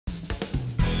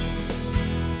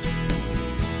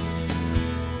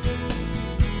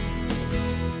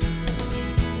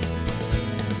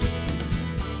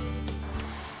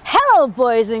Hello,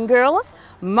 boys and girls.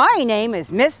 My name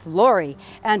is Miss Lori,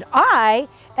 and I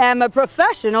am a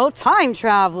professional time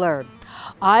traveler.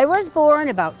 I was born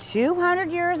about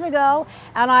 200 years ago,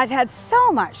 and I've had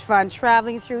so much fun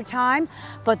traveling through time,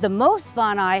 but the most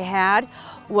fun I had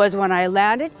was when I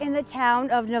landed in the town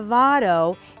of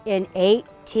Novato in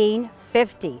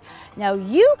 1850. Now,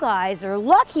 you guys are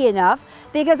lucky enough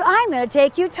because I'm going to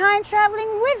take you time traveling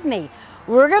with me.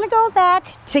 We're going to go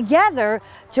back together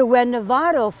to when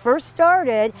Novato first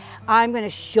started. I'm going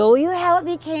to show you how it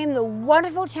became the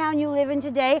wonderful town you live in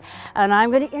today, and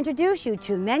I'm going to introduce you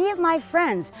to many of my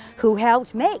friends who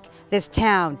helped make this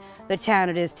town the town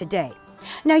it is today.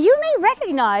 Now, you may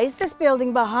recognize this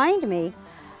building behind me.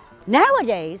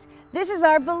 Nowadays, this is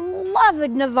our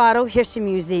beloved Novato History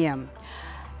Museum,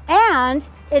 and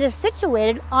it is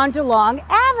situated on DeLong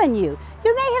Avenue.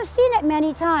 You may have seen it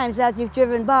many times as you've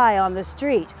driven by on the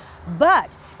street,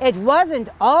 but it wasn't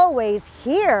always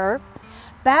here.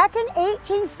 Back in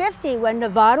 1850, when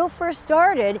Novato first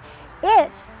started,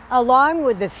 it, along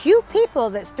with the few people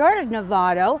that started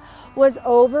Novato, was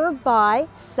over by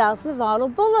South Novato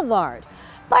Boulevard,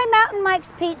 by Mountain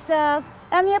Mike's Pizza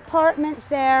and the apartments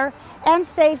there and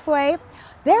Safeway.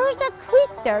 There's a creek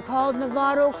there called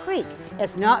Novato Creek.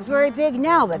 It's not very big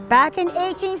now, but back in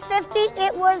 1850,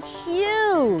 it was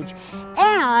huge.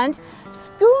 And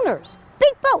schooners,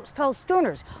 big boats called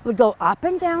schooners, would go up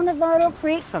and down Novato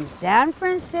Creek from San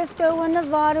Francisco and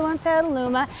Novato and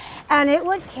Petaluma, and it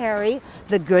would carry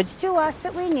the goods to us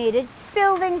that we needed,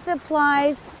 building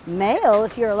supplies, mail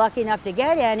if you're lucky enough to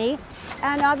get any,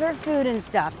 and other food and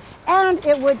stuff. And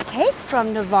it would take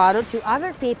from Novato to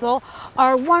other people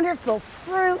our wonderful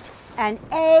fruit and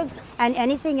eggs and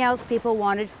anything else people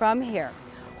wanted from here.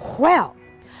 Well,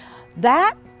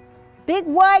 that big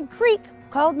wide creek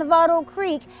called Novato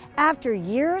Creek, after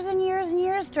years and years and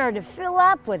years, started to fill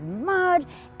up with mud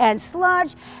and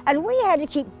sludge, and we had to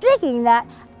keep digging that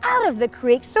out of the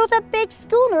creek so the big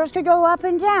schooners could go up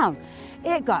and down.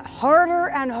 It got harder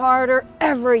and harder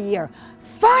every year.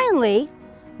 Finally,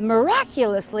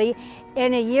 miraculously,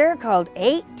 in a year called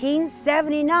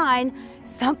 1879,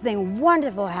 something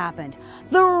wonderful happened.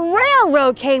 The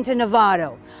railroad came to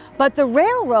Novato, but the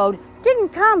railroad didn't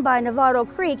come by Novato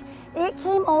Creek. It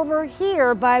came over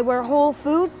here by where Whole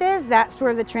Foods is. That's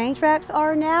where the train tracks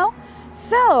are now.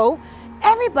 So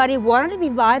everybody wanted to be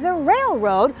by the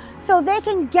railroad so they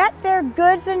can get their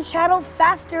goods and chattel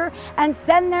faster and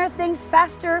send their things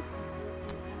faster.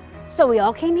 So we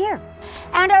all came here.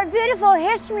 And our beautiful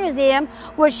history museum,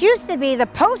 which used to be the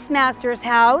postmaster's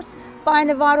house by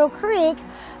Novato Creek,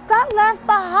 got left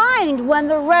behind when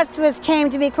the rest of us came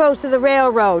to be close to the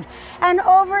railroad. And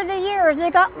over the years,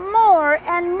 it got more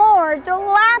and more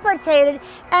dilapidated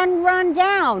and run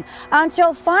down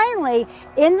until finally,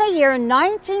 in the year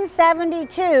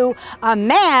 1972, a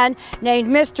man named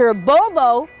Mr.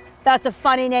 Bobo, that's a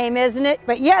funny name, isn't it?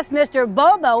 But yes, Mr.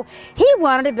 Bobo, he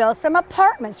wanted to build some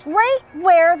apartments right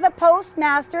where the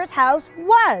postmaster's house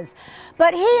was.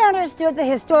 But he understood the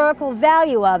historical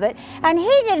value of it, and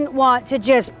he didn't want to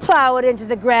just plow it into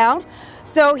the ground.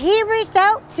 So he reached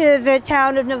out to the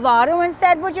town of Novato and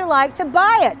said, would you like to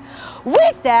buy it?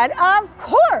 We said, of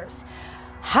course.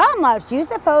 How much do you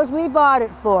suppose we bought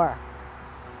it for?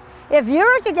 If you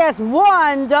were to guess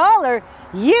 $1,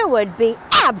 you would be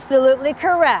absolutely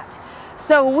correct.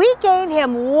 So we gave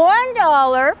him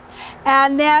 $1,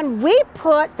 and then we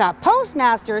put the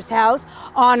postmaster's house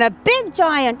on a big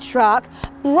giant truck,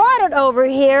 brought it over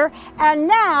here, and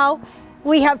now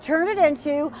we have turned it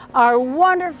into our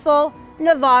wonderful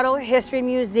Novato History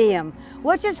Museum,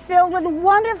 which is filled with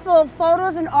wonderful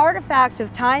photos and artifacts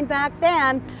of time back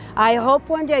then. I hope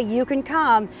one day you can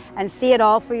come and see it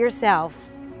all for yourself.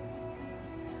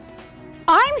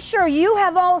 I'm sure you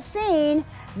have all seen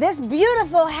this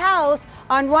beautiful house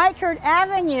on Reichert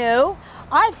Avenue.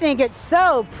 I think it's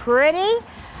so pretty.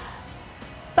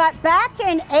 But back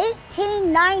in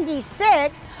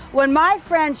 1896, when my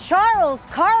friend Charles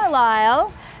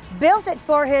Carlyle built it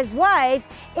for his wife,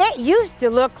 it used to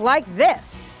look like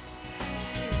this.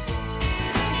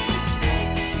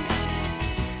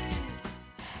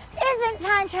 Isn't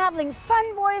time traveling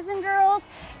fun, boys and girls?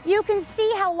 You can see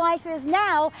how life is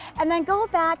now and then go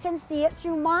back and see it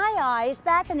through my eyes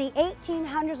back in the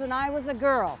 1800s when I was a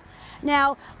girl.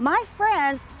 Now, my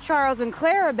friends, Charles and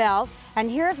Clarabelle,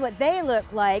 and here's what they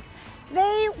look like.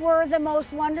 They were the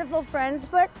most wonderful friends,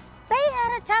 but they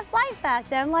had a tough life back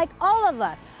then, like all of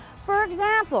us. For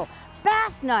example,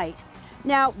 bath night.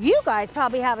 Now, you guys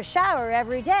probably have a shower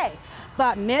every day,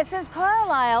 but Mrs.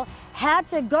 Carlyle had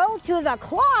to go to the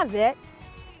closet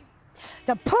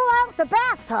to pull out the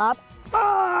bathtub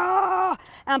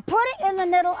and put it in the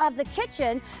middle of the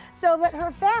kitchen so that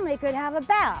her family could have a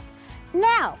bath.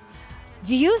 Now,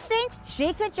 do you think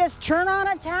she could just turn on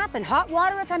a tap and hot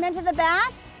water would come into the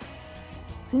bath?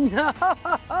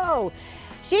 No,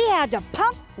 she had to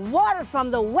pump water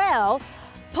from the well,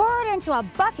 pour it into a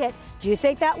bucket. Do you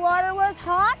think that water was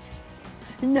hot?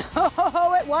 No,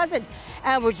 it wasn't.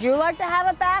 And would you like to have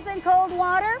a bath in cold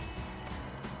water?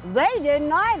 They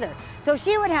didn't either. So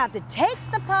she would have to take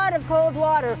the pot of cold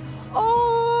water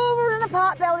over to the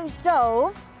potbelly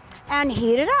stove and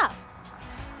heat it up.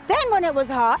 Then when it was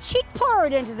hot, she'd pour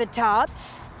it into the tub,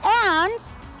 and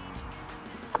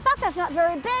a bucket's not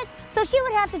very big, so she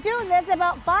would have to do this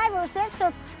about 5 or 6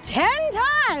 or 10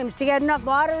 times to get enough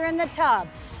water in the tub.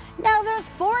 Now there's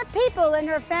 4 people in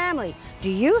her family. Do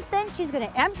you think she's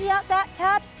gonna empty out that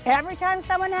tub every time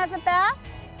someone has a bath?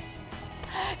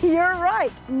 You're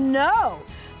right, no.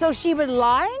 So she would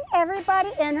line everybody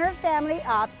in her family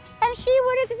up, and she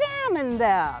would examine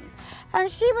them. And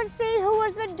she would see who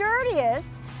was the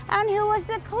dirtiest and who was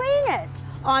the cleanest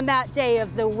on that day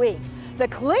of the week. The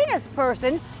cleanest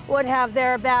person would have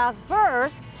their bath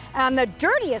first, and the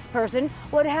dirtiest person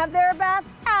would have their bath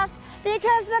last,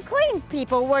 because the clean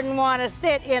people wouldn't want to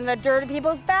sit in the dirty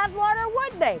people's bath water,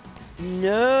 would they?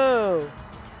 No.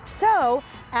 So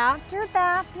after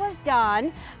bath was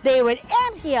done, they would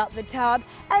empty out the tub,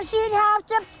 and she'd have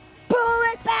to pull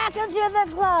it back into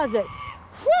the closet.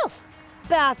 Whew!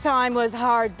 Bath time was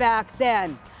hard back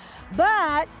then.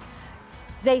 But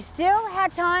they still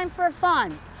had time for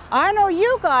fun. I know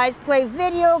you guys play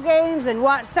video games and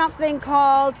watch something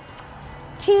called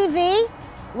TV.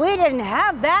 We didn't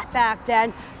have that back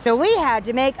then, so we had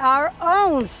to make our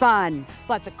own fun.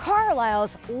 But the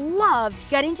Carlyles loved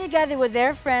getting together with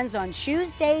their friends on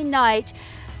Tuesday night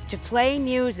to play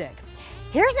music.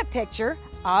 Here's a picture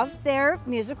of their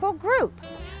musical group.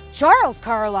 Charles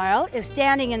Carlyle is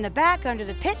standing in the back under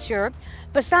the picture.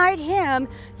 Beside him,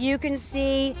 you can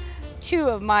see 2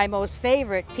 of my most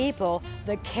favorite people,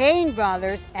 the Kane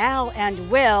brothers, Al and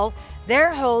Will.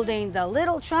 They're holding the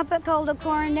little trumpet called a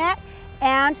cornet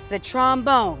and the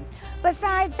trombone.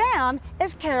 Beside them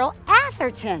is Carol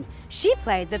Atherton. She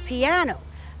played the piano.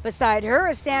 Beside her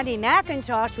is Sandy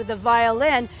McIntosh with the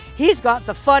violin. He's got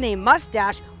the funny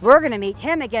mustache. We're going to meet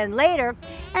him again later.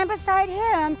 And beside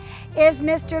him is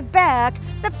Mr. Beck,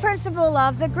 the principal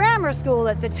of the grammar school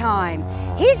at the time.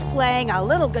 He's playing a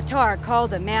little guitar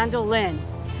called a mandolin.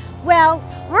 Well,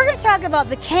 we're going to talk about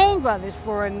the Kane brothers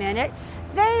for a minute.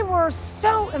 They were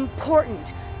so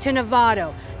important to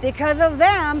Novato. Because of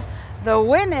them, the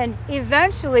women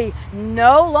eventually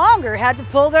no longer had to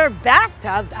pull their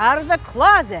bathtubs out of the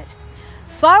closet.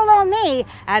 Follow me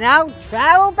and I'll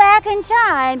travel back in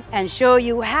time and show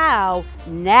you how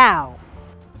now.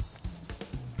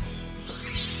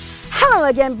 Hello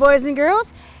again, boys and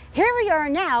girls. Here we are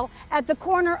now at the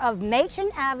corner of Machin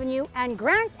Avenue and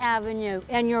Grant Avenue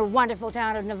in your wonderful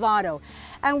town of Novato.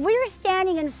 And we're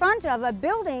standing in front of a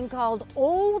building called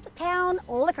Old Town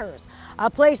Liquors, a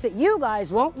place that you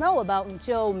guys won't know about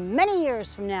until many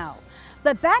years from now.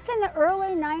 But back in the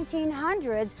early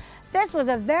 1900s, this was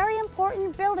a very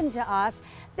important building to us.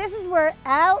 This is where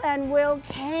Al and Will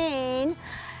Kane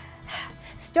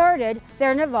started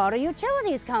their Novato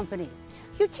Utilities Company.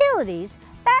 Utilities,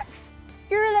 that's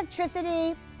your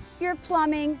electricity, your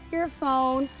plumbing, your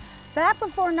phone. Back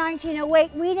before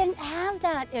 1908, we didn't have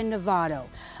that in Novato.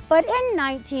 But in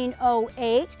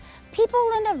 1908, people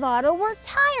in Novato were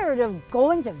tired of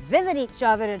going to visit each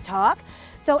other to talk.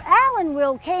 So Al and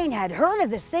Will Kane had heard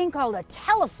of this thing called a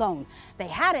telephone. They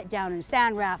had it down in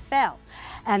San Rafael.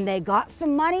 And they got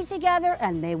some money together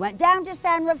and they went down to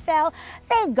San Rafael.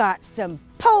 They got some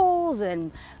poles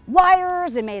and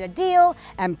wires and made a deal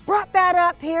and brought that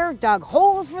up here, dug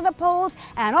holes for the poles,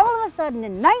 and all of a sudden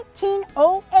in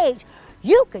 1908,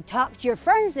 you could talk to your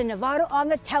friends in Novato on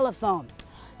the telephone.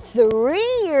 3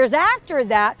 years after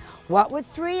that, what would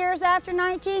 3 years after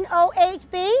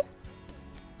 1908 be?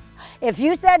 If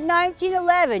you said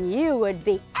 1911, you would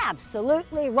be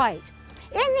absolutely right.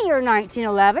 In the year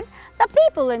 1911, the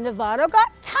people in Novato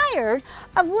got tired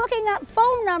of looking up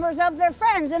phone numbers of their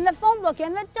friends in the phone book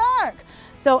in the dark.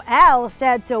 So Al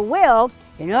said to Will,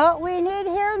 "You know what we need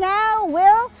here now,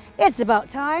 Will? It's about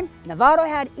time Novato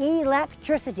had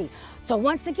electricity." So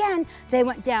once again, they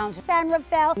went down to San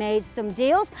Rafael, made some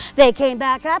deals. They came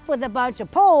back up with a bunch of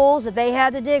poles that they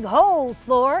had to dig holes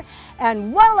for.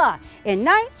 And voila, in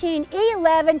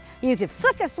 1911, you could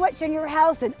flick a switch in your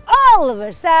house and all of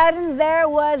a sudden there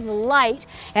was light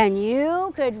and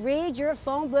you could read your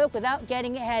phone book without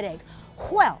getting a headache.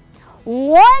 Well,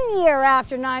 1 year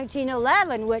after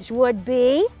 1911, which would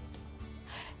be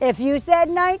If you said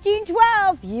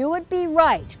 1912, you would be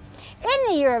right. In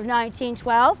the year of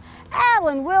 1912, Al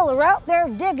and Will are out there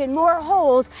digging more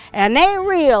holes, and they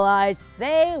realized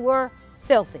they were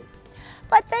filthy.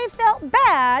 But they felt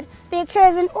bad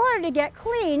because in order to get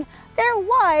clean, their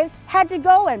wives had to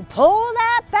go and pull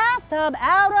that bathtub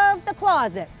out of the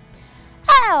closet.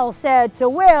 Al said to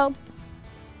Will,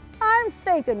 "I'm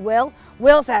thinking, Will."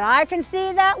 Will said, "I can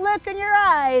see that look in your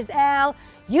eyes, Al.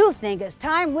 You think it's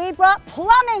time we brought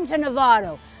plumbing to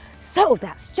Novato." So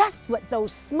that's just what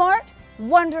those smart,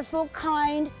 wonderful,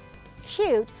 kind,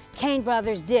 cute Kane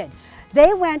brothers did.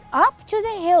 They went up to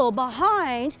the hill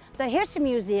behind the History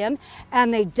Museum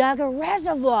and they dug a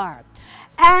reservoir.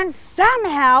 And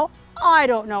somehow, I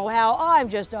don't know how, I'm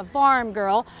just a farm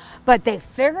girl, but they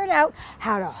figured out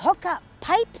how to hook up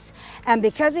pipes, and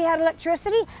because we had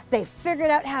electricity, they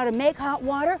figured out how to make hot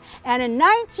water, and in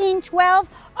 1912,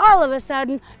 all of a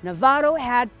sudden, Novato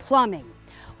had plumbing.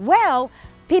 Well,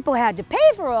 people had to pay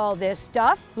for all this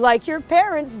stuff, like your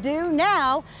parents do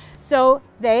now, so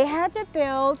they had to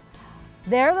build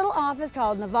their little office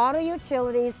called Novato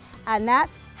Utilities, and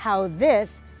that's how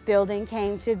this building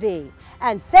came to be.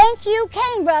 And thank you,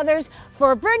 Kane Brothers,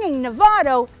 for bringing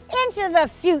Novato into the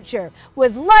future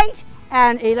with light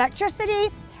and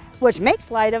electricity, which makes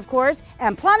light, of course,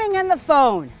 and plumbing and the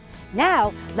phone.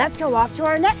 Now, let's go off to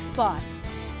our next spot.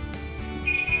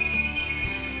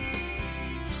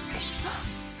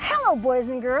 Hello, boys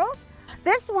and girls.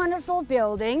 This wonderful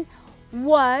building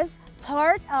was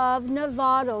part of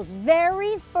Novato's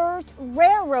very first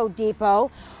railroad depot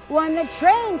when the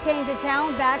train came to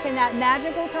town back in that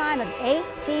magical time of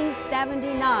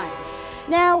 1879.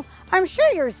 Now, I'm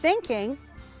sure you're thinking,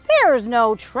 there's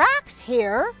no tracks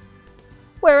here.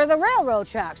 Where are the railroad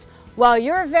tracks? Well,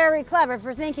 you're very clever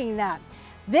for thinking that.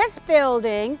 This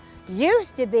building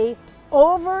used to be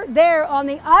over there on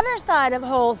the other side of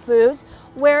Whole Foods,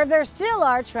 where there still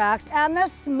are tracks, and the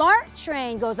SMART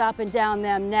train goes up and down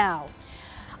them now.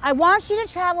 I want you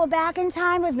to travel back in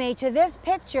time with me to this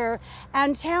picture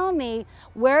and tell me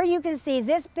where you can see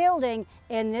this building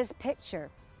in this picture.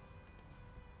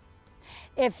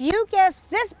 If you guess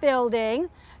this building,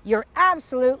 you're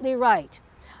absolutely right.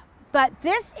 But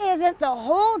this isn't the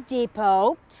whole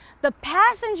depot. The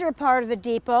passenger part of the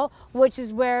depot, which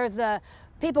is where the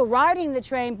people riding the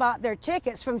train bought their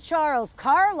tickets from Charles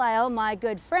Carlyle, my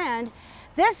good friend.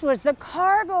 This was the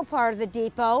cargo part of the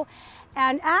depot.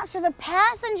 And after the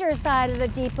passenger side of the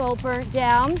depot burnt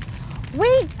down,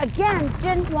 we again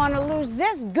didn't want to lose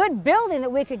this good building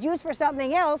that we could use for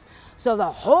something else. So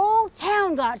the whole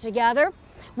town got together.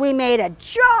 We made a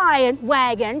giant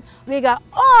wagon. We got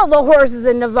all the horses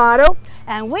in Novato,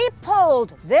 and we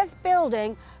pulled this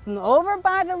building from over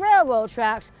by the railroad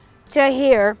tracks to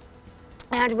here,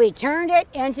 and we turned it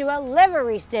into a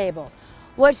livery stable,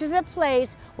 which is a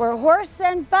place where horses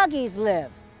and buggies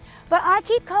live. But I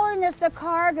keep calling this the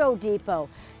cargo depot.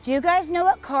 Do you guys know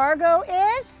what cargo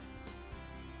is?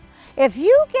 If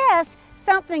you guessed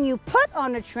something you put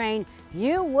on a train,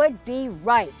 you would be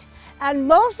right. And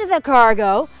most of the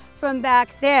cargo from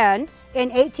back then in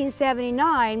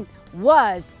 1879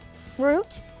 was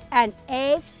fruit and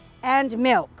eggs and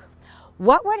milk.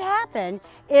 What would happen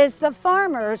is the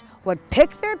farmers would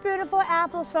pick their beautiful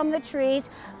apples from the trees,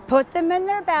 put them in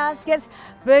their baskets,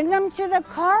 bring them to the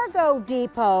cargo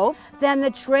depot. Then the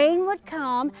train would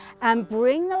come and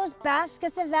bring those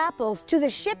baskets of apples to the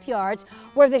shipyards,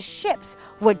 where the ships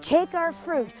would take our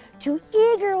fruit to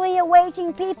eagerly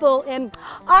awaiting people in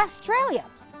Australia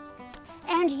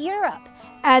and Europe.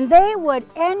 And they would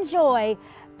enjoy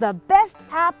the best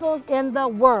apples in the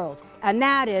world. And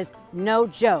that is no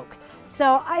joke.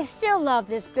 So I still love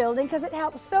this building because it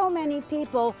helps so many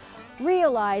people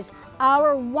realize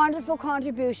our wonderful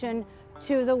contribution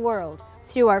to the world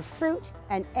through our fruit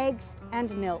and eggs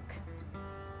and milk.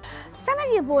 Some of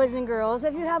you boys and girls,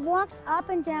 if you have walked up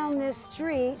and down this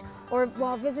street or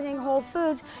while visiting Whole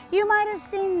Foods, you might have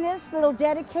seen this little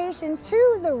dedication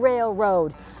to the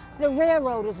railroad. The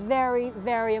railroad was very,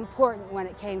 very important when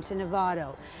it came to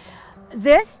Novato.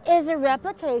 This is a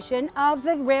replication of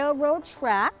the railroad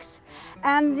tracks,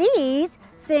 and these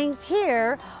things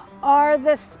here are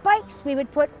the spikes we would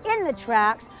put in the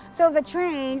tracks so the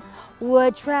train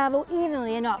would travel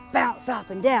evenly and not bounce up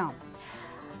and down.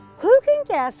 Who can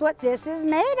guess what this is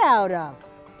made out of?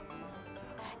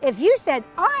 If you said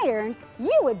iron,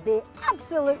 you would be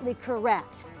absolutely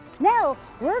correct. Now,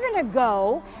 we're going to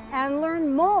go and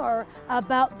learn more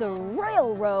about the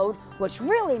railroad, which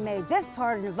really made this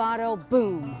part of Novato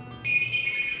boom.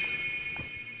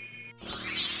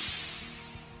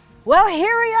 Well,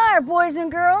 here we are, boys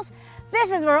and girls. This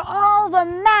is where all the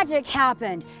magic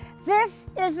happened. This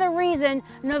is the reason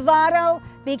Novato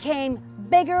became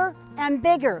bigger and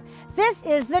bigger. This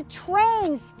is the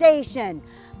train station.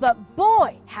 But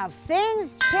boy, have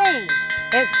things changed.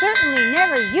 It certainly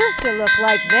never used to look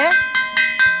like this.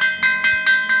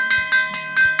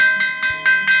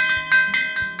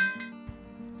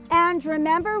 And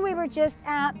remember, we were just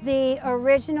at the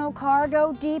original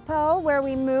cargo depot where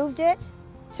we moved it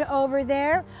to over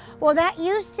there? Well, that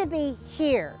used to be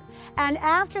here. And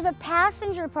after the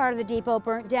passenger part of the depot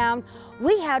burnt down,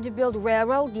 we had to build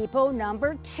railroad depot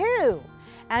number 2.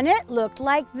 And it looked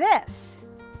like this.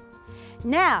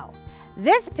 Now,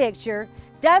 this picture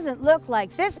doesn't look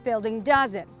like this building,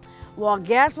 does it? Well,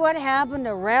 guess what happened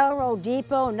to railroad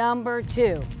depot number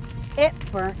 2? It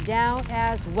burnt down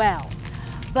as well.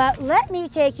 But let me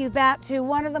take you back to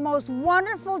one of the most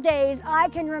wonderful days I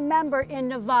can remember in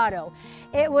Novato.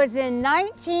 It was in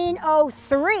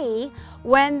 1903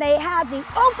 when they had the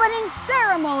opening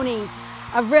ceremonies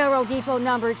of Railroad Depot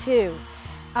number 2.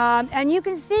 And you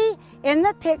can see in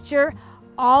the picture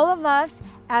all of us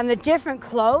and the different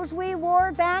clothes we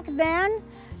wore back then.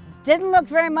 Didn't look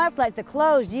very much like the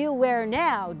clothes you wear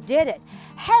now, did it?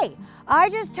 Hey, I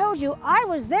just told you I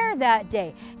was there that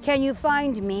day. Can you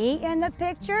find me in the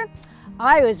picture?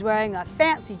 I was wearing a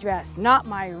fancy dress, not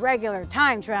my regular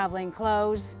time-traveling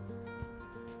clothes.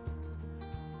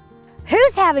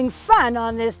 Who's having fun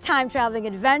on this time-traveling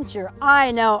adventure?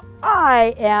 I know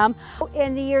I am.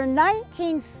 In the year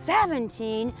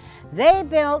 1917, they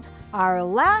built our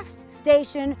last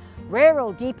station,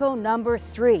 Railroad Depot number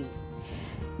 3.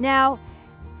 Now,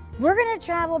 we're going to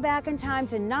travel back in time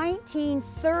to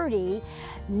 1930.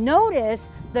 Notice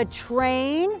the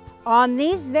train on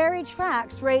these very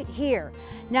tracks right here.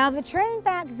 Now, the train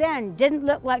back then didn't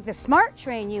look like the smart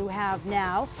train you have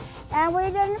now, and we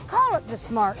didn't call it the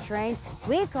smart train.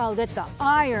 We called it the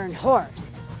iron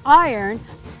horse. Iron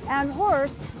and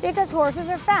horse because horses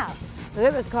are fast, so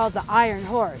it was called the iron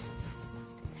horse.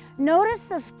 Notice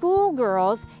the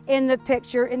schoolgirls in the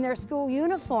picture in their school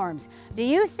uniforms. Do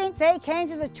you think they came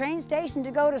to the train station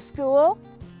to go to school?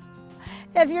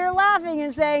 If you're laughing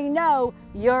and saying no,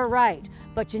 you're right.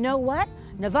 But you know what?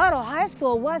 Novato High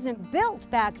School wasn't built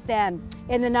back then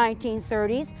in the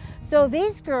 1930s, so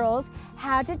these girls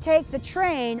had to take the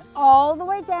train all the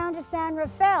way down to San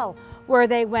Rafael where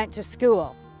they went to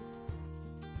school.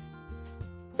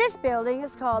 This building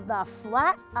is called the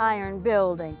Flatiron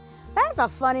Building. That's a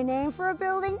funny name for a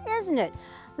building, isn't it?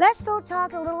 Let's go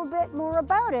talk a little bit more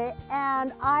about it,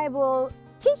 and I will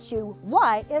teach you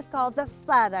why it's called the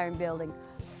Flatiron Building.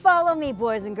 Follow me,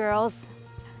 boys and girls.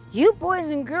 You boys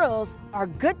and girls are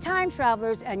good time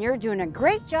travelers, and you're doing a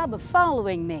great job of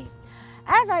following me.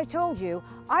 As I told you,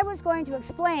 I was going to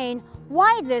explain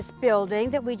why this building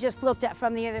that we just looked at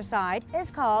from the other side is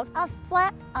called a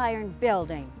Flatiron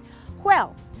Building.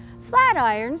 Well,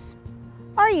 flatirons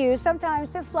are used sometimes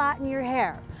to flatten your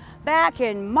hair. Back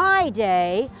in my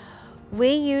day,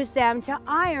 we used them to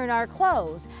iron our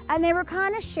clothes, and they were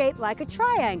kind of shaped like a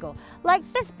triangle, like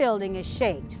this building is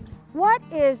shaped. What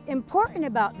is important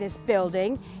about this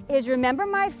building is, remember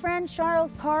my friend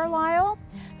Charles Carlisle,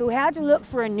 who had to look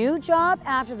for a new job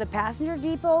after the passenger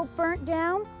depot burnt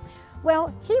down?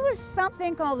 Well, he was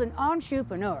something called an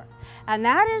entrepreneur, and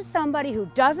that is somebody who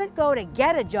doesn't go to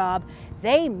get a job,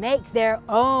 they make their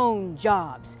own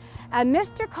jobs. And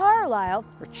Mr. Carlisle,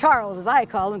 or Charles as I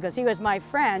call him because he was my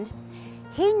friend,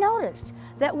 he noticed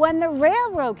that when the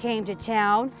railroad came to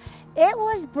town, it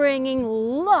was bringing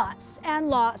lots and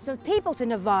lots of people to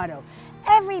Novato.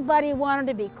 Everybody wanted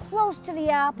to be close to the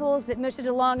apples that Mr.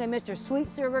 DeLong and Mr.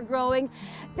 Sweetser were growing.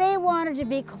 They wanted to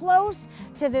be close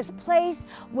to this place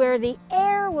where the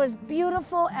air was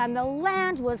beautiful and the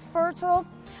land was fertile.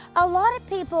 A lot of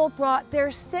people brought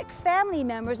their sick family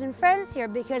members and friends here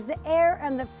because the air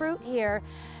and the fruit here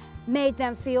made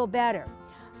them feel better.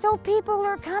 So people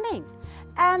are coming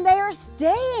and they are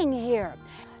staying here.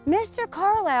 Mr.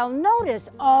 Carlisle noticed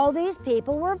all these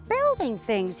people were building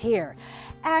things here,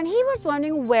 and he was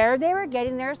wondering where they were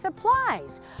getting their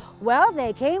supplies. Well,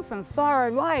 they came from far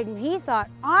and wide, and he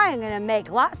thought, I'm going to make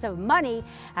lots of money,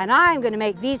 and I'm going to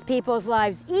make these people's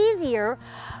lives easier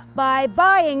by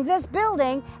buying this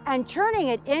building and turning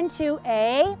it into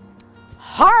a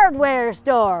hardware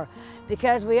store.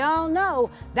 Because we all know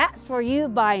that's where you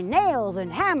buy nails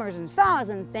and hammers and saws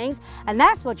and things, and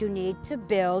that's what you need to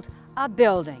build a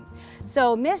building.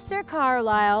 So Mr.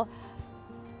 Carlisle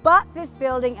bought this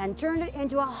building and turned it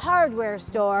into a hardware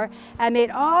store and made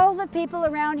all the people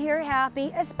around here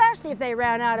happy, especially if they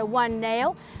ran out of one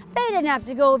nail. They didn't have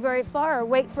to go very far or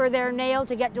wait for their nail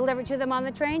to get delivered to them on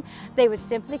the train. They would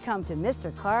simply come to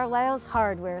Mr. Carlisle's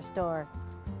hardware store.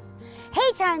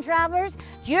 Hey, time travelers,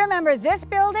 do you remember this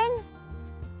building?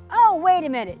 Oh, wait a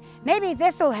minute. Maybe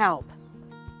this will help.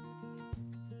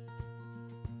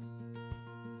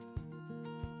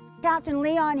 Captain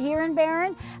Leon here in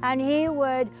Barron, and he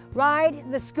would ride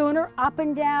the schooner up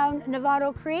and down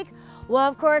Novato Creek. Well,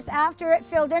 of course, after it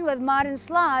filled in with mud and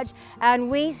sludge and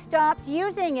we stopped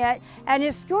using it and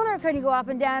his schooner couldn't go up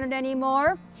and down it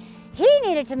anymore, he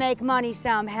needed to make money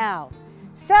somehow.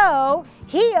 So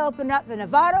he opened up the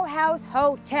Novato House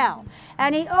Hotel,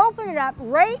 and he opened it up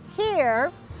right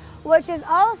here, which is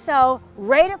also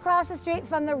right across the street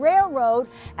from the railroad.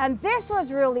 And this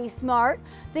was really smart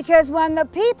because when the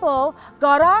people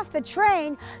got off the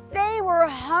train, they were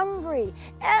hungry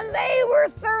and they were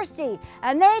thirsty,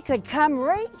 and they could come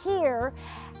right here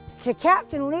to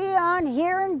Captain Leon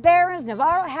here in Barron's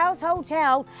Novato House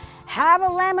Hotel, have a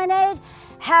lemonade,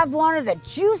 have one of the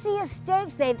juiciest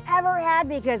steaks they've ever had,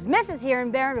 because Mrs. here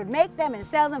in Barron would make them and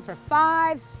sell them for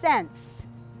 5 cents.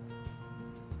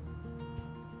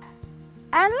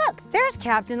 And look, there's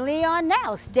Captain Leon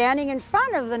now, standing in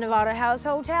front of the Novato House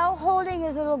Hotel, holding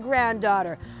his little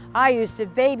granddaughter. I used to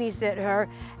babysit her,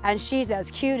 and she's as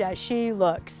cute as she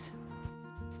looks.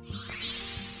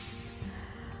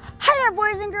 Hi there,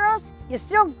 boys and girls. You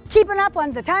still keeping up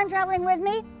on the time traveling with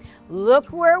me?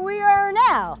 Look where we are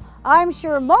now. I'm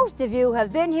sure most of you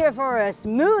have been here for a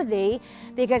smoothie,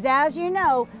 because as you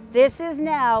know, this is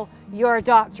now your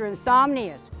Dr.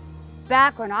 Insomnius.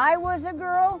 Back when I was a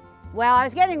girl, well, I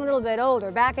was getting a little bit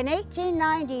older. Back in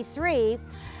 1893,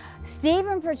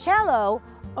 Stephen Porcello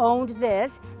owned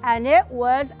this, and it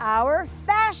was our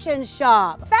fashion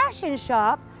shop. Fashion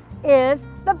shop is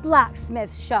the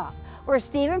blacksmith shop, where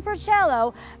Stephen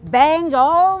Porcello banged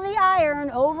all the iron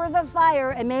over the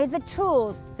fire and made the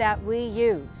tools that we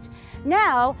used.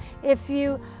 Now, if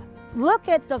you look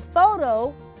at the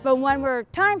photo from when we're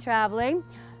time traveling,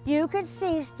 you could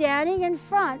see standing in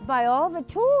front by all the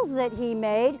tools that he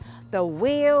made, the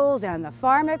wheels and the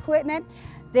farm equipment,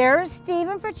 there's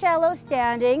Stephen Porcello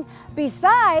standing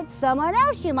beside someone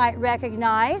else you might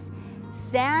recognize,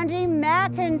 Sandy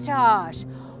McIntosh.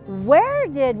 Where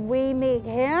did we meet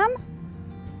him?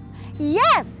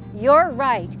 Yes, you're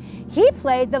right. He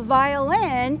played the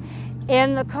violin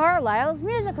in the Carlisle's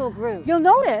musical group. You'll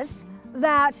notice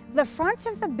that the front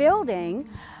of the building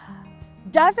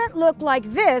doesn't look like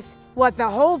this, what the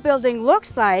whole building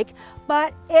looks like,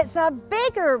 but it's a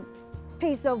bigger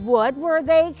piece of wood where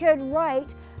they could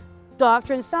write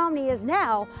Dr. Insomnius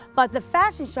now, but the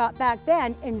fashion shop back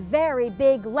then in very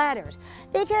big letters,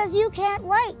 because you can't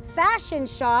write fashion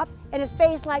shop in a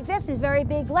space like this in very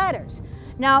big letters.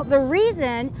 Now, the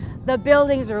reason the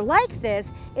buildings are like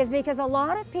this is because a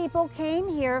lot of people came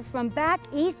here from back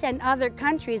east and other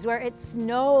countries where it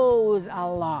snows a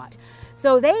lot.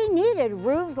 So they needed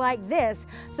roofs like this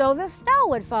so the snow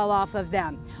would fall off of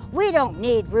them. We don't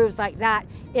need roofs like that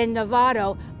in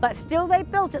Novato, but still they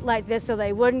built it like this so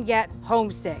they wouldn't get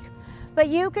homesick. But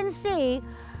you can see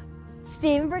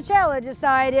Stephen Porcello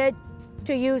decided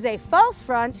to use a false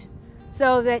front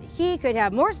so that he could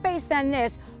have more space than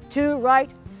this to write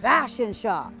fashion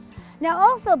shop. Now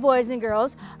also, boys and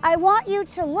girls, I want you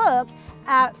to look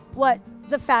at what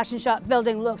the fashion shop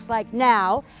building looks like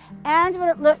now and what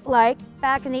it looked like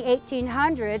back in the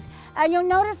 1800s, and you'll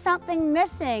notice something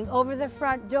missing over the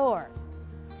front door.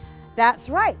 That's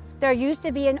right, there used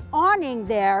to be an awning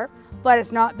there, but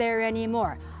it's not there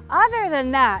anymore. Other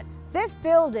than that, this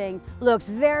building looks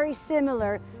very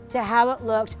similar to how it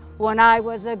looked when I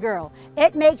was a girl.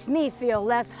 It makes me feel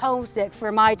less homesick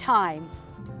for my time.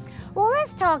 Well,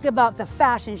 let's talk about the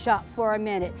fashion shop for a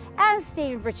minute and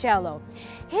Stephen Porcello.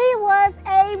 He was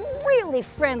a really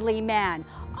friendly man.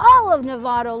 All of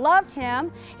Novato loved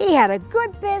him. He had a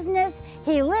good business.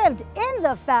 He lived in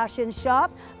the fashion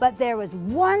shop, but there was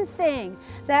one thing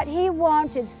that he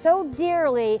wanted so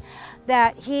dearly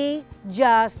that he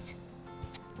just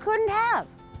couldn't have.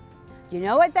 You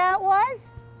know what that was?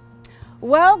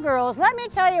 Well, girls, let me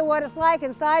tell you what it's like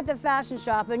inside the fashion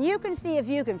shop, and you can see if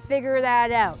you can figure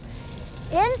that out.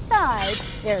 Inside,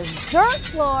 there's dirt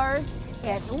floors,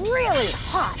 it's really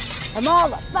hot from all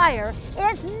the fire,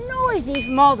 it's noisy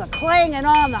from all the clanging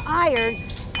on the iron,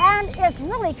 and it's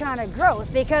really kind of gross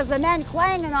because the men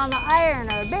clanging on the iron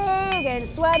are big and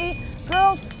sweaty.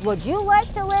 Girls, would you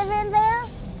like to live in there?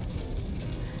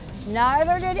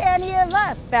 Neither did any of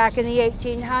us back in the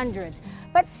 1800s.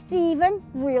 But Stephen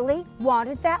really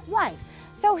wanted that wife.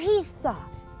 So he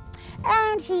thought,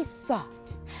 and he thought.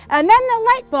 And then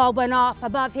the light bulb went off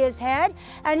above his head,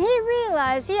 and he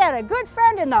realized he had a good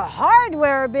friend in the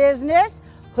hardware business.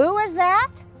 Who was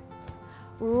that?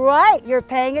 Right, you're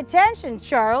paying attention,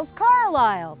 Charles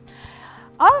Carlyle.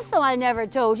 Also, I never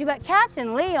told you, but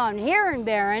Captain Leon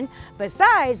Baron,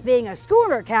 besides being a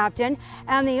schooner captain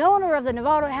and the owner of the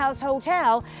Novato House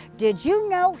Hotel, did you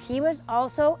know he was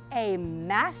also a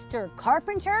master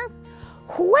carpenter?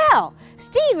 Well,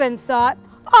 Stephen thought,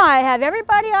 I have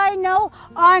everybody I know,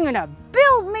 I'm gonna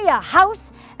build me a house,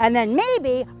 and then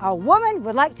maybe a woman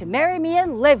would like to marry me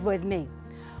and live with me.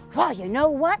 Well, you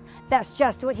know what? That's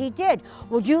just what he did.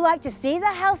 Would you like to see the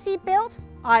house he built?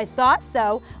 I thought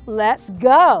so. Let's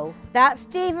go. That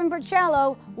Stephen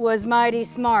Burcello was mighty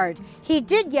smart. He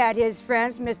did get his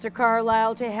friends, Mr.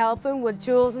 Carlisle, to help him with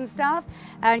tools and stuff,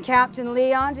 and Captain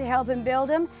Leon to help him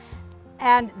build him.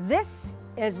 And this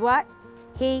is what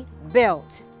he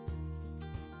built.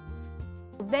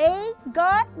 They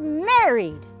got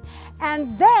married,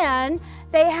 and then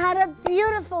they had a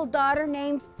beautiful daughter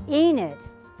named Enid.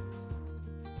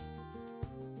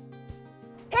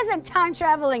 Isn't time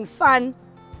traveling fun?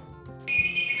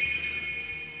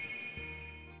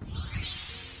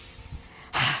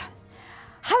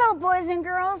 Hello, boys and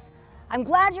girls. I'm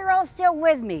glad you're all still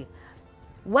with me.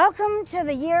 Welcome to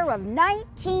the year of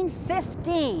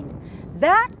 1915.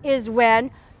 That is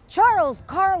when Charles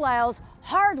Carlisle's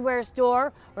hardware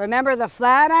store, remember the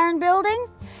Flatiron Building?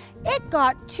 It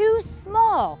got too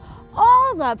small.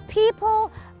 All the people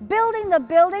building the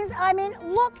buildings, I mean,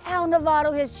 look how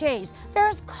Novato has changed.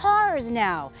 There's cars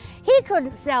now. He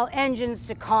couldn't sell engines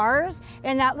to cars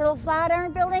in that little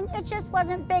Flatiron Building. It just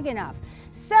wasn't big enough.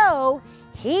 So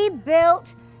he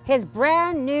built his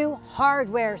brand new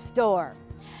hardware store.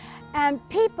 And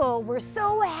people were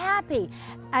so happy.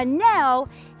 And now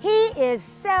he is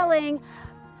selling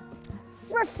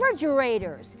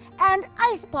refrigerators and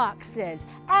ice boxes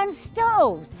and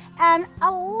stoves and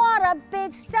a lot of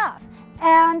big stuff.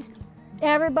 And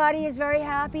everybody is very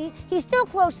happy. He's still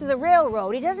close to the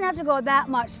railroad. He doesn't have to go that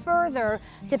much further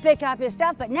to pick up his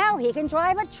stuff, but now he can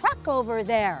drive a truck over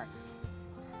there.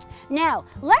 Now,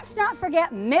 let's not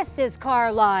forget Mrs.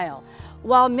 Carlisle.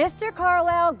 While Mr.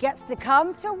 Carlisle gets to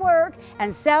come to work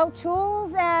and sell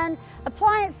tools and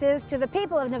appliances to the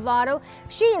people of Novato,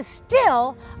 she is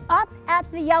still up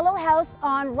at the yellow house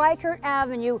on Reichert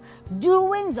Avenue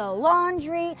doing the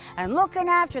laundry and looking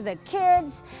after the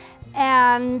kids.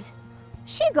 And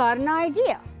she got an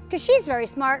idea, because she's very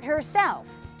smart herself.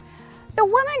 The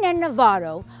women in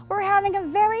Novato were having a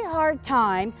very hard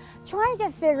time trying to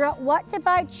figure out what to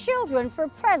buy children for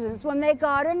presents when they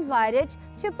got invited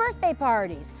to birthday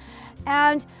parties.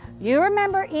 And you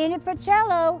remember Enid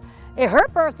Pacello, her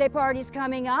birthday party's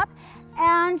coming up,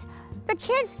 and the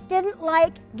kids didn't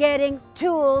like getting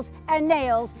tools and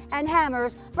nails and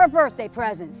hammers for birthday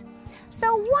presents.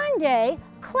 So one day,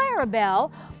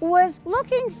 Clarabelle was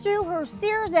looking through her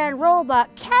Sears and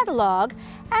Roebuck catalog,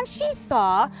 and she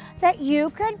saw that you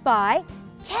could buy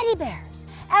teddy bears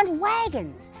and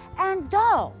wagons and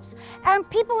dolls. And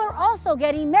people are also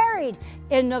getting married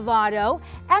in Novato,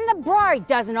 and the bride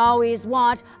doesn't always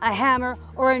want a hammer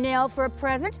or a nail for a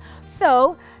present,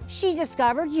 so she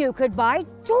discovered you could buy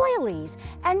doilies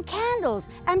and candles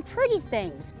and pretty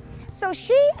things. So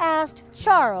she asked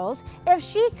Charles if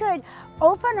she could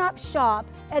open up shop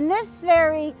in this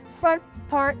very front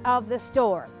part of the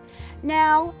store.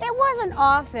 Now, it wasn't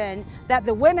often that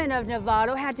the women of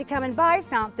Novato had to come and buy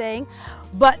something,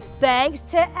 but thanks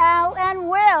to Al and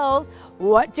Will,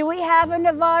 what do we have in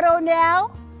Novato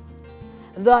now?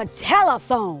 The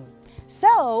telephone.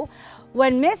 So,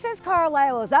 when Mrs.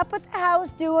 Carlisle was up at the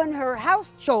house doing her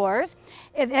house chores,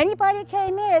 if anybody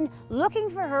came in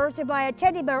looking for her to buy a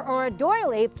teddy bear or a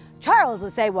doily, Charles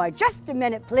would say, "Why, just a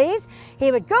minute, please."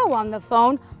 He would go on the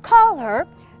phone, call her.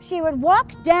 She would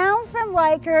walk down from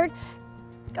Reichert,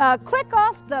 click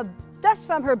off the dust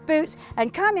from her boots,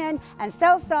 and come in and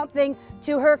sell something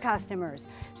to her customers.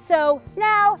 So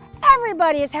now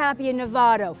everybody is happy in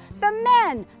Novato. The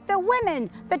men, the women,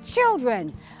 the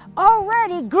children.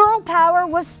 Already girl power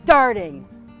was starting.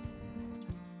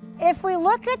 If we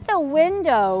look at the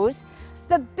windows,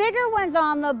 the bigger ones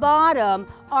on the bottom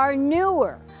are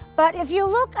newer. But if you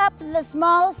look up the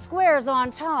small squares on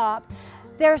top,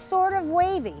 they're sort of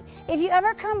wavy. If you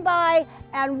ever come by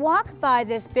and walk by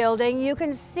this building, you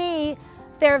can see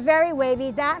they're very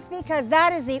wavy. That's because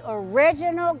that is the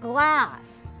original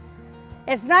glass.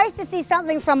 It's nice to see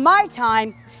something from my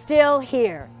time still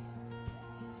here.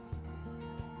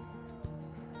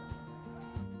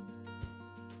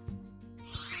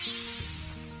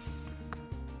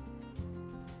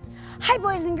 Hi,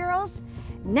 boys and girls.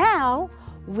 Now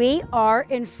we are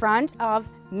in front of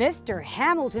Mr.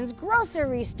 Hamilton's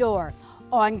grocery store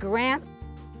on Grant.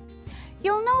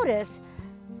 You'll notice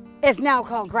it's now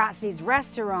called Grazie's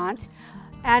Restaurant.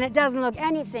 And it doesn't look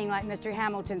anything like Mr.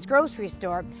 Hamilton's grocery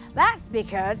store. That's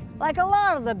because, like a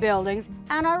lot of the buildings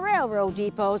and our railroad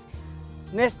depots,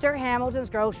 Mr. Hamilton's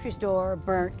grocery store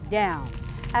burnt down.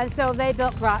 And so they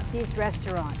built Grazzi's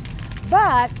restaurant.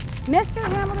 But Mr.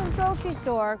 Hamilton's grocery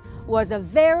store was a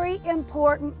very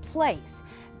important place.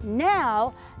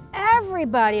 Now,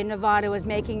 everybody in Novato is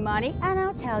making money, and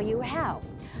I'll tell you how.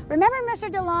 Remember Mr.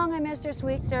 DeLong and Mr.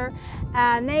 Sweetser?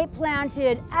 And they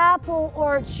planted apple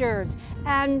orchards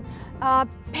and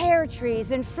pear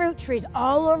trees and fruit trees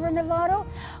all over Novato?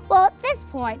 Well, at this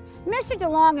point, Mr.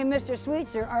 DeLong and Mr.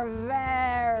 Sweetser are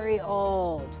very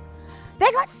old.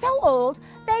 They got so old,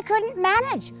 they couldn't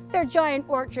manage their giant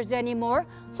orchards anymore,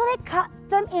 so they cut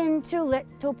them into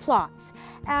little plots.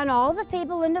 And all the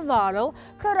people in Novato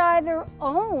could either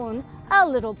own a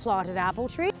little plot of apple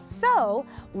trees. So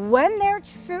when their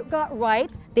fruit got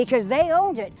ripe, because they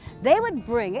owned it, they would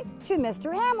bring it to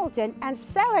Mr. Hamilton and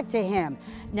sell it to him.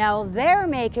 Now they're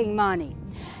making money.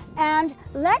 And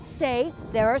let's say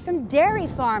there are some dairy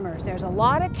farmers. There's a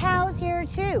lot of cows here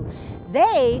too.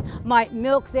 They might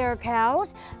milk their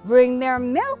cows, bring their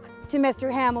milk to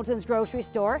Mr. Hamilton's grocery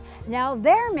store. Now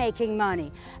they're making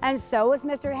money. And so is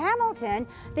Mr. Hamilton,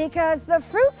 because the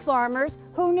fruit farmers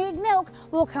who need milk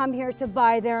will come here to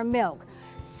buy their milk.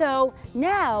 So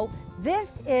now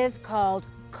this is called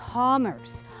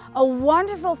commerce, a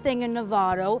wonderful thing in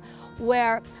Novato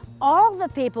where all the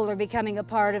people are becoming a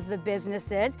part of the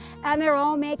businesses and they're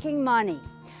all making money.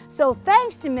 So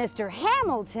thanks to Mr.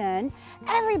 Hamilton,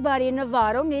 everybody in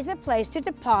Novato needs a place to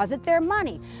deposit their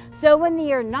money. So in the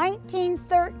year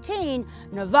 1913,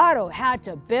 Novato had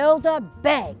to build a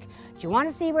bank. Do you want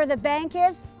to see where the bank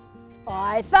is?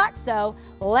 I thought so.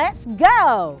 Let's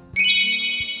go.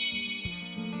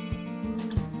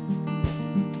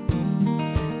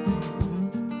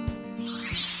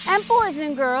 And boys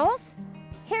and girls,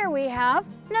 here we have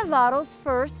Novato's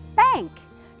first bank.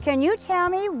 Can you tell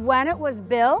me when it was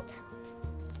built?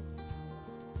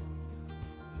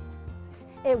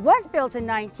 It was built in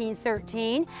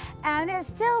 1913, and it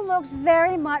still looks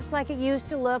very much like it used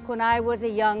to look when I was a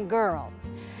young girl.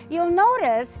 You'll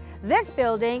notice this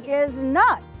building is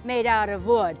not made out of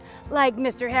wood, like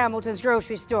Mr. Hamilton's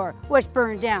grocery store, which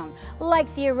burned down,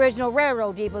 like the original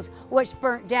railroad depots, which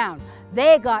burnt down.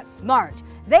 They got smart.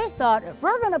 They thought, if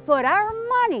we're going to put our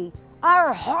money,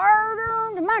 our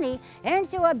hard-earned money,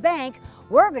 into a bank,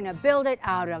 we're going to build it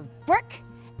out of brick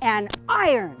and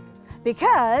iron,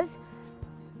 because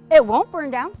it won't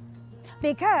burn down,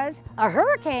 because a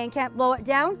hurricane can't blow it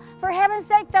down. For heaven's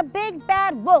sake, the big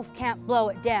bad wolf can't blow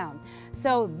it down.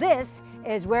 So this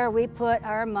is where we put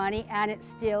our money, and it's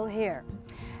still here.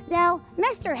 Now,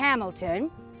 Mr.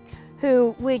 Hamilton,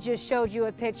 who we just showed you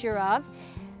a picture of,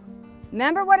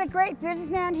 remember what a great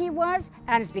businessman he was?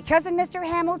 And it's because of Mr.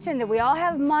 Hamilton that we all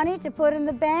have money to put in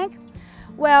the bank?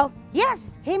 Well, yes,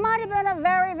 he might have been a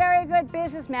very, very good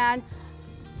businessman,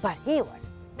 but he was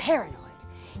paranoid.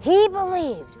 He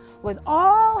believed with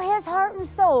all his heart and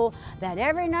soul that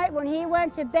every night when he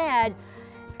went to bed,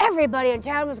 everybody in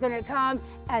town was going to come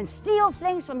and steal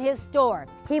things from his store.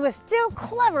 He was still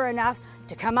clever enough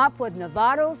to come up with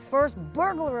Novato's first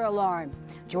burglar alarm.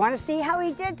 Do you want to see how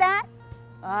he did that?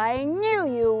 I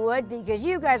knew you would, because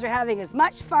you guys are having as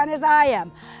much fun as I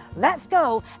am. Let's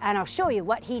go and I'll show you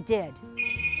what he did.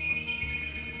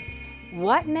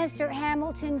 What Mr.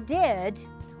 Hamilton did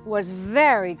was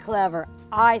very clever,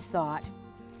 I thought.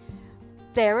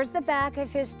 There is the back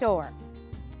of his store.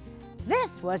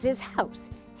 This was his house.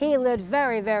 He lived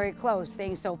very, very close,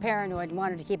 being so paranoid and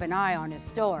wanted to keep an eye on his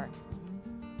store.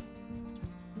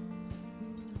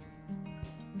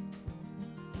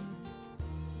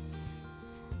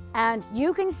 And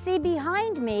you can see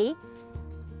behind me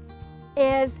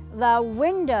is the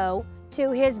window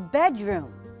to his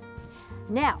bedroom.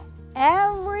 Now,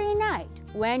 every night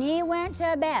when he went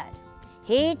to bed,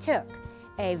 he took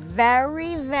a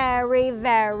very, very,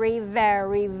 very,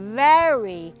 very,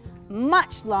 very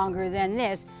much longer than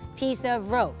this piece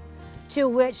of rope, to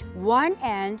which one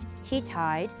end he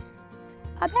tied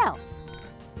a bell.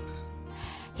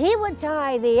 He would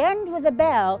tie the end with the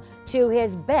bell to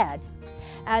his bed,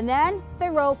 and then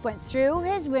the rope went through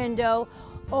his window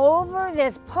over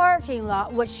this parking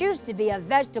lot, which used to be a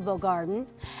vegetable garden.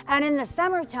 And in the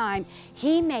summertime,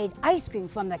 he made ice cream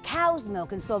from the cow's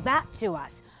milk and sold that to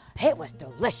us. It was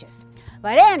delicious.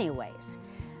 But anyways,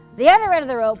 the other end of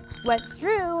the rope went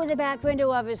through the back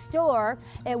window of his store.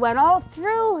 It went all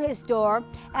through his door,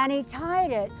 and he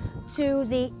tied it to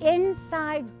the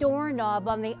inside doorknob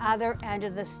on the other end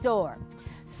of the store,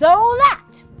 so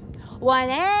that when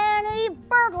any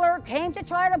burglar came to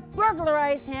try to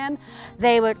burglarize him,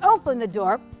 they would open the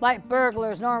door, like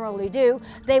burglars normally do.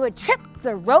 They would trip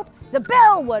the rope, the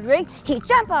bell would ring, he'd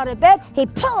jump out of bed,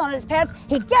 he'd pull on his pants,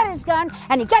 he'd get his gun,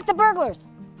 and he'd get the burglars.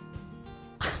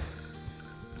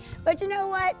 But you know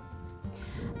what?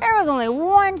 There was only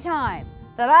one time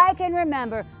that I can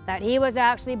remember that he was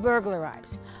actually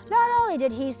burglarized. Not only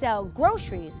did he sell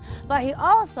groceries, but he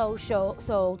also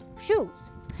sold shoes.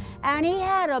 And he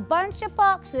had a bunch of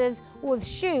boxes with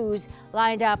shoes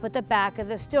lined up at the back of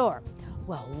the store.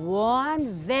 Well,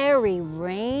 one very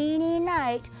rainy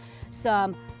night,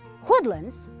 some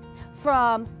hoodlums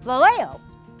from Vallejo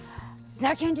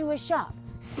snuck into his shop,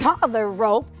 saw the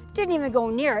rope, didn't even go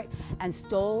near it, and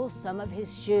stole some of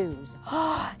his shoes.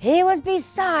 He was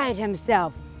beside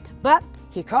himself, but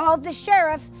he called the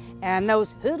sheriff, and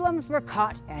those hoodlums were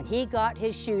caught, and he got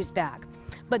his shoes back.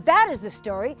 But that is the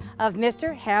story of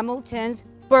Mr. Hamilton's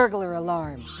burglar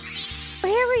alarm.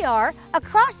 Here we are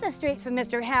across the street from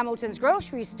Mr. Hamilton's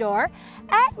grocery store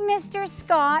at Mr.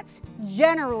 Scott's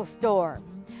General Store.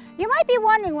 You might be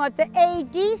wondering what the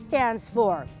AD stands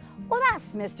for. Well,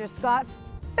 that's Mr. Scott's,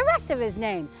 the rest of his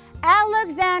name,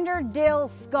 Alexander Dill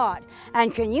Scott.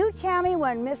 And can you tell me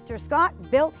when Mr. Scott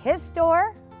built his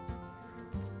store?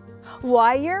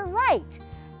 Why, you're right,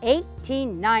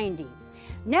 1890.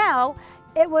 Now,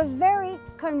 it was very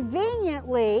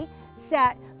conveniently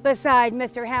set beside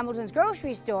Mr. Hamilton's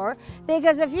grocery store,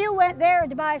 because if you went there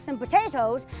to buy some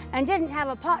potatoes and didn't have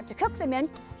a pot to cook them in,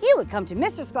 you would come to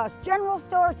Mr. Scott's General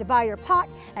Store to buy your pot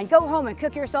and go home and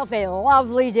cook yourself a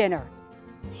lovely dinner.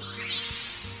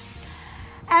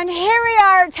 And here we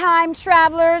are, time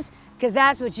travelers, because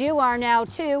that's what you are now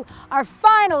too. Our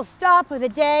final stop of the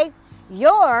day,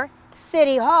 your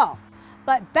City Hall.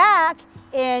 But back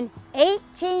in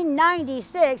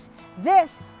 1896,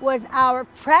 this was our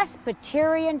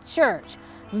Presbyterian church.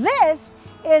 This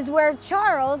is where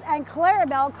Charles and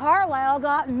Clarabelle Carlyle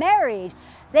got married.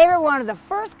 They were one of the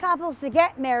first couples to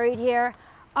get married here.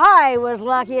 I was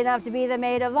lucky enough to be the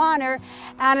maid of honor,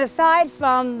 and aside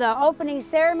from the opening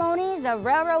ceremonies of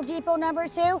Railroad Depot number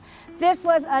 2, this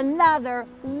was another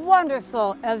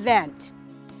wonderful event.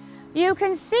 You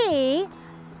can see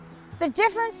the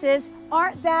differences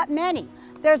aren't that many.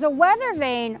 There's a weather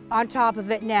vane on top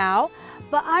of it now,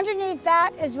 but underneath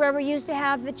that is where we used to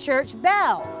have the church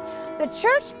bell. The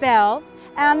church bell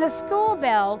and the school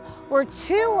bell were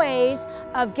two ways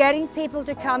of getting people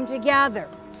to come together.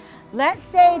 Let's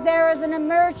say there is an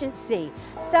emergency.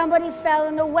 Somebody fell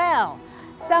in a well.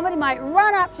 Somebody might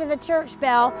run up to the church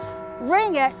bell,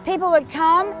 ring it, people would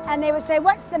come and they would say,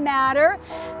 "What's the matter?"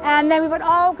 And then we would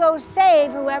all go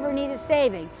save whoever needed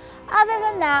saving. Other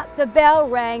than that, the bell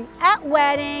rang at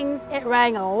weddings. It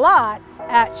rang a lot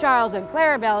at Charles and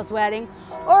Clarabelle's wedding,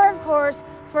 or of course,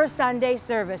 for Sunday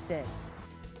services.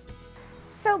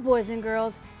 So boys and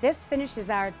girls, this finishes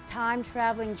our time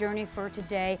traveling journey for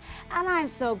today, and I'm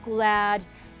so glad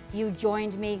you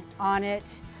joined me on it.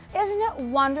 Isn't it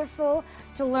wonderful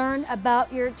to learn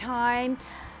about your time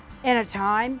in a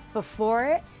time before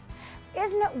it?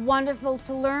 Isn't it wonderful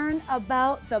to learn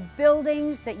about the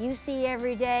buildings that you see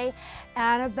every day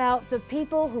and about the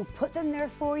people who put them there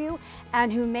for you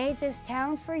and who made this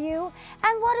town for you?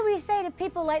 And what do we say to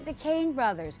people like the Kane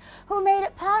brothers, who made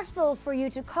it possible for you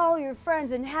to call your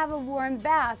friends and have a warm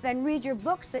bath and read your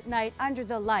books at night under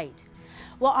the light?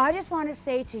 Well, I just want to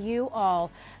say to you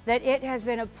all that it has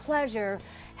been a pleasure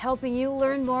helping you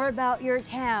learn more about your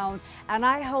town, and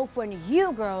I hope when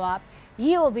you grow up,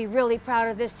 you'll be really proud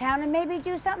of this town and maybe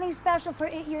do something special for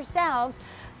it yourselves,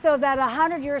 so that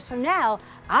 100 years from now,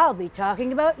 I'll be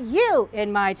talking about you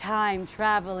in my time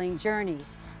traveling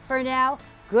journeys. For now,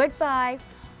 goodbye,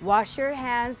 wash your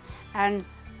hands, and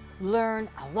learn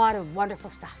a lot of wonderful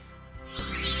stuff.